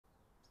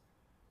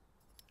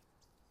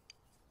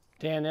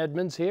Dan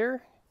Edmunds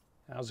here.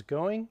 How's it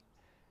going?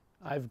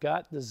 I've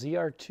got the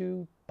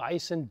ZR2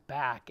 Bison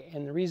back,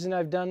 and the reason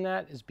I've done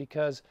that is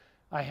because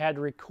I had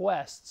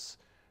requests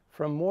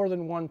from more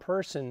than one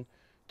person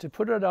to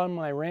put it on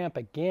my ramp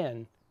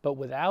again, but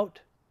without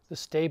the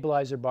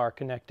stabilizer bar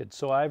connected.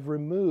 So I've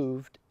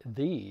removed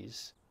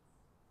these.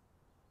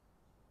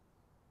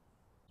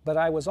 But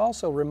I was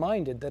also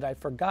reminded that I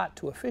forgot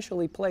to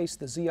officially place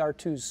the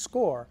ZR2's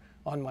score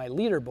on my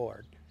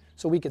leaderboard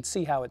so we could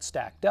see how it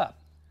stacked up.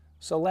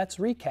 So let's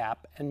recap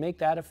and make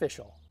that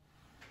official.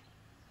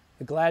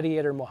 The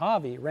Gladiator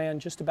Mojave ran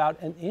just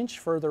about an inch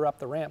further up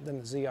the ramp than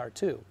the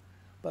ZR2,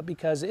 but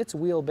because its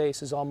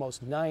wheelbase is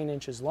almost 9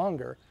 inches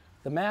longer,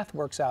 the math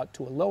works out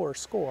to a lower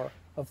score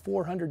of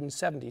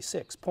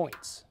 476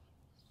 points.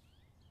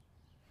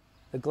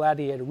 The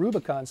Gladiator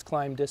Rubicon's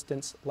climb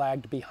distance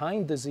lagged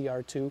behind the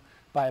ZR2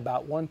 by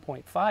about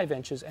 1.5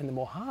 inches and the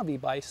Mojave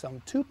by some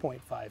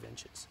 2.5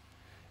 inches.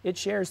 It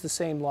shares the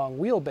same long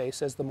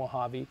wheelbase as the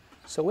Mojave,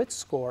 so its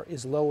score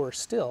is lower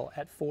still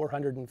at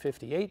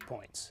 458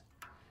 points.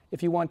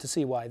 If you want to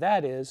see why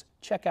that is,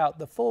 check out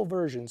the full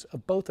versions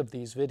of both of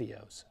these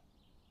videos.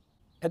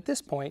 At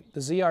this point, the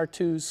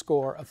ZR2's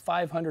score of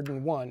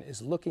 501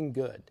 is looking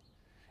good.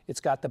 It's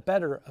got the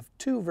better of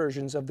two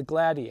versions of the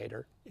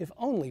Gladiator, if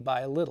only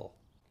by a little.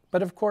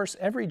 But of course,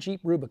 every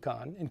Jeep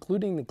Rubicon,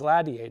 including the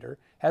Gladiator,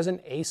 has an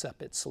ace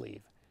up its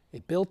sleeve, a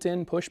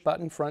built-in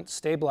push-button front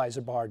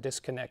stabilizer bar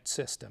disconnect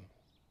system.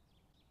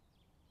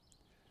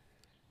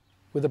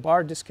 With the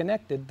bar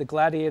disconnected, the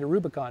Gladiator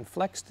Rubicon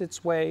flexed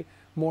its way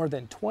more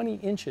than 20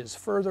 inches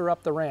further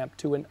up the ramp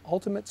to an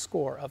ultimate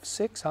score of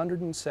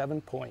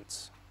 607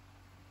 points.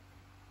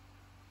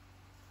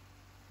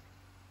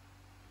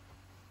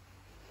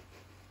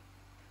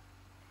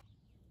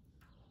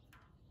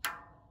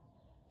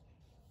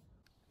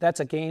 That's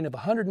a gain of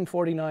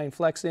 149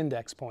 flex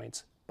index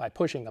points by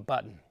pushing a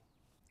button.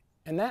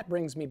 And that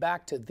brings me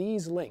back to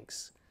these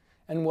links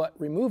and what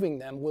removing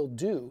them will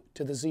do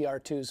to the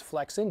ZR2's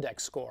flex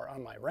index score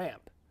on my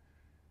ramp.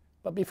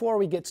 But before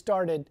we get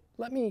started,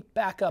 let me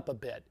back up a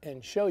bit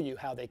and show you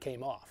how they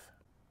came off.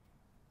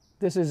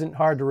 This isn't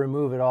hard to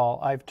remove at all.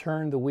 I've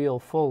turned the wheel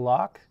full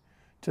lock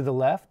to the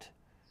left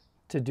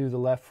to do the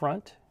left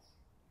front.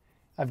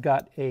 I've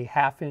got a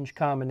 1/2 inch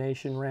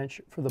combination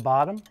wrench for the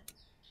bottom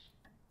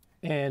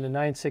and a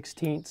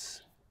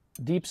 9/16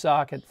 deep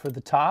socket for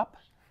the top.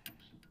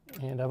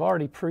 And I've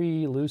already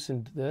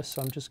pre-loosened this,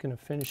 so I'm just going to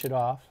finish it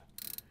off.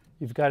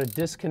 You've got to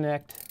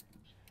disconnect,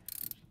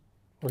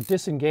 or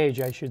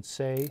disengage, I should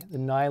say, the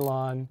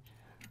nylon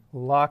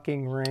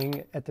locking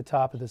ring at the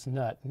top of this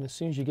nut. And as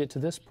soon as you get to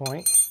this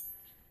point,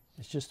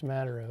 it's just a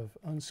matter of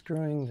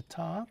unscrewing the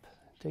top,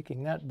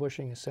 taking that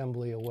bushing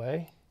assembly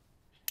away,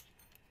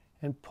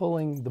 and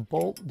pulling the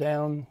bolt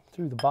down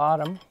through the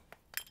bottom,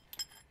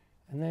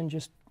 and then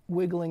just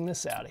wiggling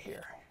this out of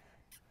here.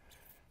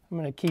 I'm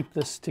going to keep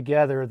this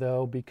together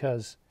though,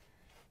 because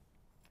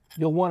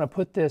you'll want to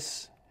put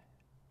this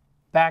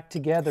back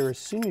together as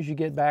soon as you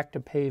get back to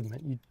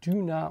pavement. You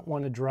do not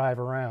want to drive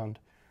around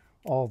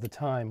all the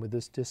time with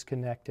this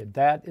disconnected.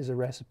 That is a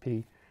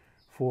recipe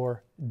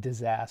for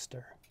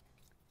disaster.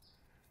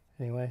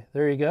 Anyway,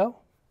 there you go.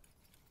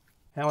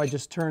 Now I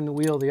just turn the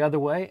wheel the other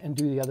way and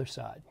do the other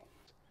side.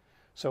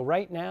 So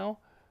right now,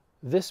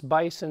 this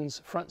Bison's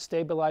front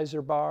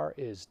stabilizer bar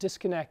is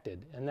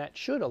disconnected, and that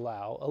should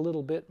allow a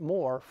little bit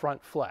more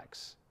front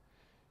flex.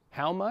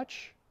 How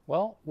much?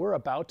 Well, we're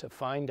about to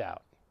find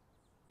out.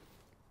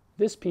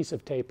 This piece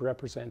of tape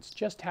represents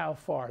just how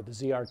far the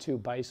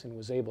ZR2 Bison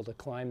was able to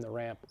climb the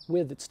ramp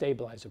with its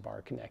stabilizer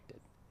bar connected.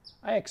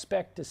 I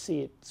expect to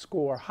see it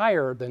score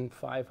higher than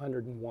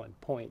 501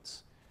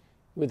 points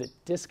with it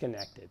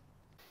disconnected.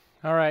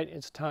 All right,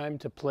 it's time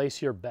to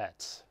place your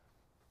bets.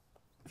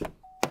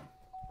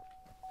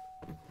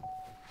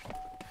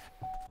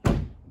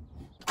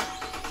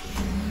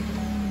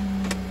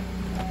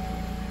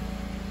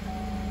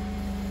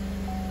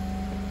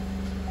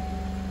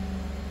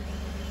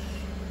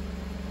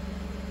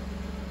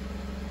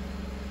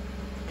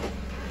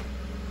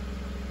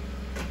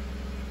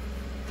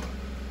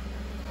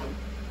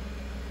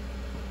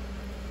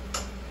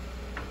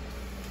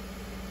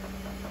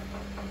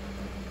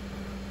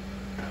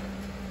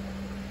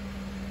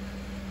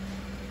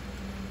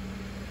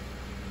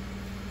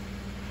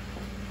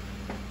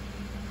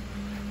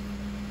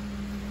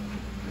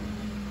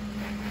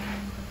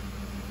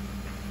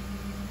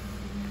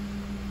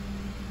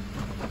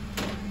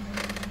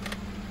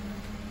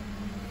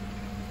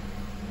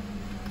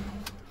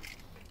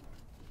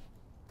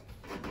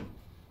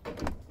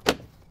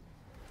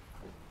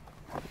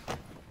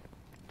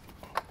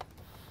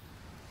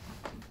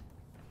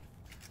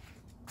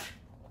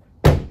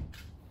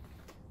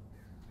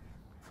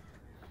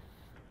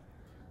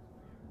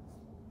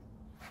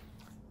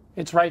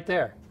 It's right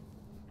there.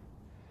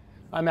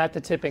 I'm at the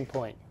tipping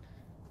point.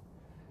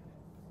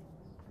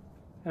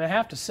 And I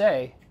have to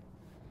say,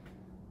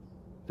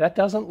 that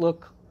doesn't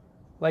look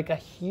like a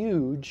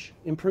huge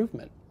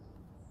improvement.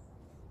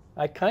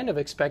 I kind of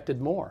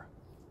expected more.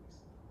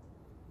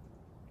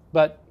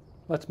 But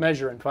Let's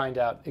measure and find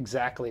out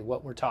exactly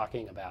what we're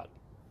talking about.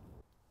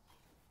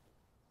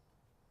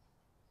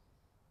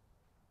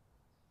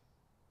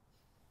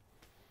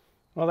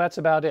 Well, that's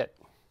about it.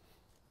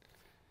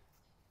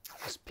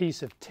 This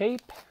piece of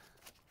tape,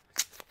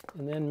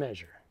 and then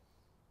measure.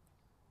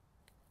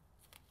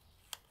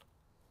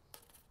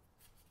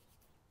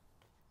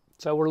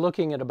 So we're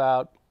looking at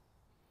about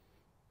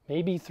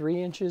maybe 3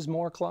 inches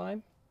more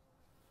climb.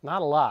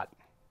 Not a lot.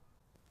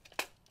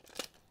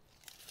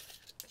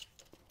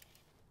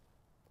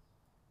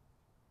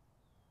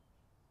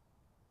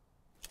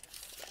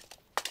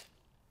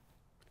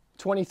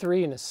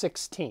 (23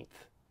 1/16).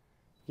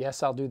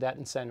 Yes, I'll do that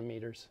in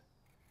centimeters.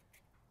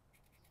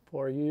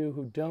 For you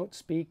who don't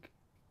speak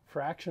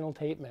fractional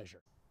tape measure.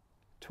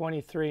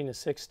 23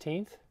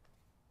 1/16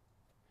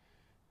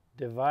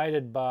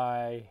 divided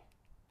by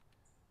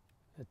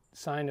the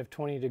sine of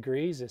 20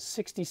 degrees is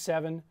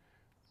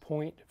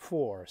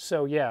 67.4.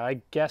 So yeah,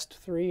 I guessed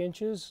 3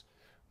 inches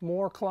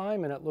more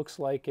climb, and it looks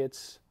like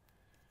it's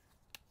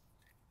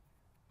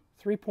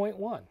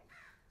 3.1.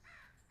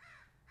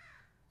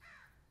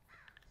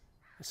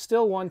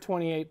 Still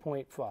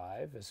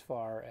 128.5 as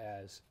far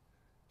as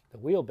the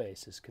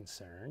wheelbase is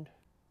concerned.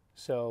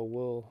 So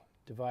we'll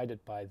divide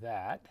it by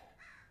that.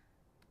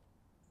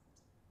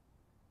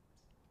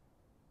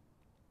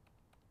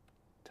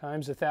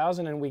 Times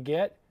 1,000, and we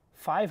get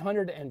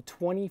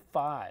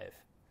 525.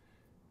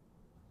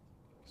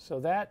 So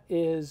that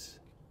is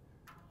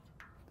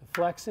the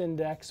flex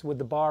index with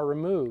the bar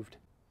removed.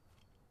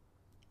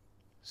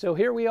 So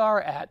here we are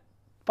at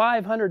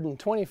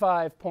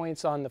 525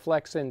 points on the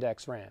flex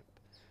index ramp.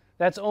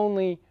 That's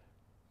only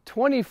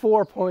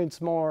 24 points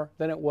more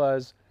than it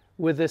was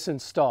with this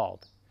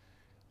installed.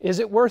 Is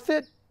it worth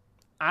it?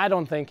 I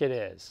don't think it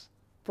is,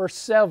 for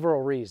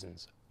several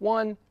reasons.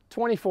 One,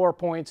 24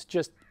 points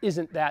just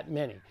isn't that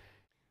many.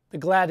 The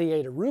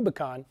Gladiator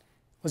Rubicon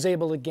was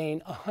able to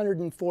gain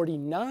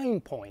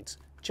 149 points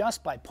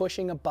just by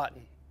pushing a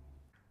button.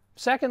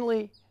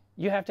 Secondly,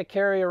 you have to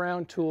carry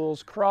around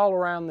tools, crawl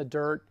around the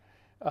dirt.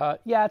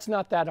 Yeah, it's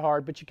not that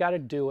hard, but you got to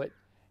do it.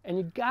 And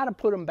you got to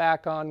put them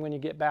back on when you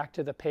get back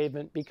to the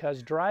pavement,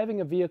 because driving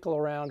a vehicle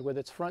around with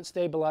its front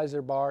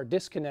stabilizer bar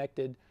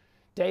disconnected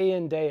day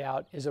in, day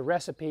out is a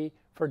recipe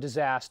for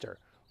disaster.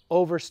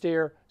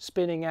 Oversteer,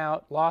 spinning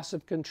out, loss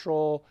of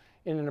control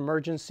in an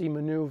emergency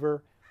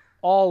maneuver,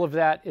 all of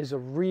that is a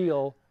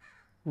real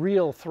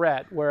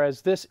threat,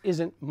 whereas this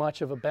isn't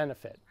much of a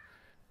benefit.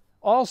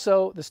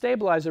 Also, the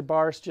stabilizer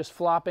bar is just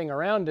flopping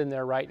around in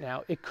there right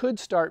now. It could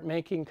start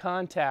making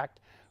contact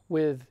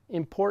with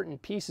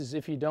important pieces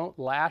if you don't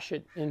lash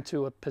it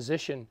into a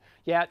position.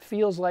 Yeah, it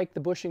feels like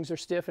the bushings are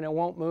stiff and it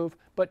won't move,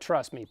 but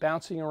trust me,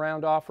 bouncing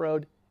around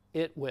off-road,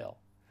 it will.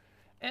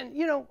 And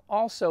you know,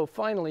 also,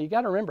 finally, you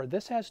got to remember,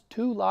 this has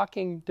 2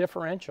 locking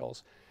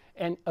differentials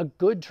and a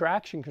good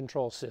traction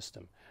control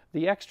system.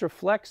 The extra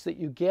flex that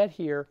you get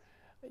here,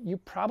 you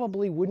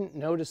probably wouldn't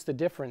notice the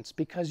difference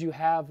because you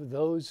have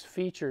those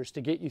features to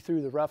get you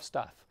through the rough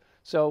stuff.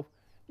 So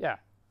yeah,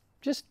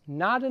 just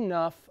not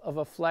enough of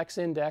a flex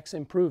index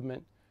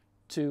improvement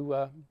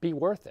to be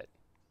worth it.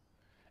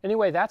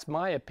 Anyway, that's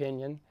my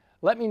opinion.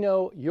 Let me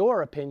know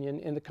your opinion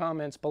in the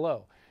comments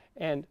below.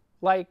 And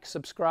like,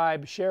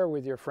 subscribe, share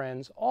with your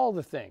friends, all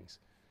the things.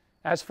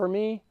 As for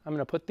me, I'm going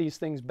to put these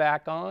things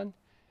back on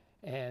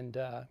and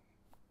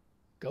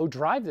go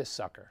drive this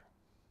sucker.